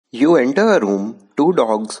You enter a room, two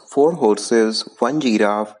dogs, four horses, one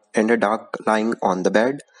giraffe, and a duck lying on the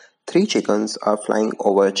bed. Three chickens are flying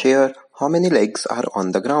over a chair. How many legs are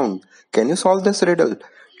on the ground? Can you solve this riddle?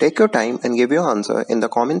 Take your time and give your answer in the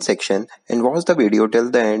comment section and watch the video till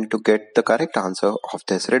the end to get the correct answer of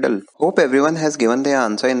this riddle. Hope everyone has given their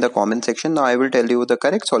answer in the comment section. Now I will tell you the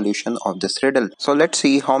correct solution of this riddle. So let's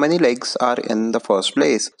see how many legs are in the first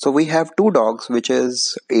place. So we have two dogs, which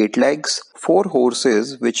is 8 legs, four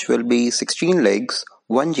horses, which will be 16 legs,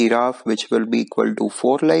 one giraffe, which will be equal to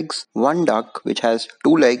 4 legs, one duck, which has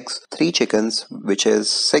 2 legs, 3 chickens, which is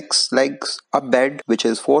 6 legs, a bed, which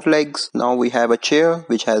is 4 legs. Now we have a chair,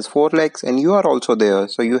 which has 4 legs, and you are also there,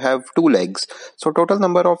 so you have 2 legs. So total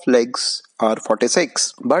number of legs are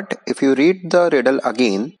 46. But if you read the riddle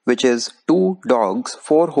again, which is 2 dogs,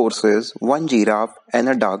 4 horses, 1 giraffe, and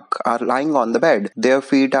a duck are lying on the bed. Their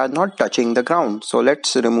feet are not touching the ground. So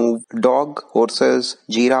let's remove dog, horses,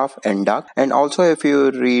 giraffe, and duck. And also if you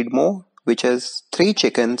read more, which is 3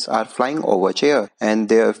 chickens are flying over chair and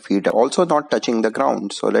their feet are also not touching the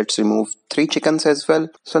ground. So let's remove 3 chickens as well.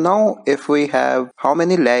 So now if we have how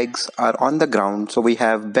many legs are on the ground, so we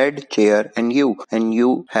have bed, chair, and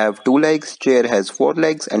you have 2 legs, chair has 4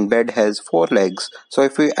 legs, and bed has 4 legs. So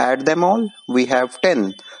if we add them all, we have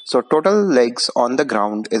 10. So total legs on the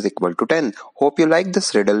ground is equal to 10. Hope you like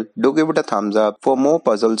this riddle. Do give it a thumbs up. For more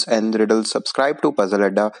puzzles and riddles, subscribe to Puzzle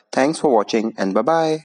Adda. Thanks for watching and bye bye.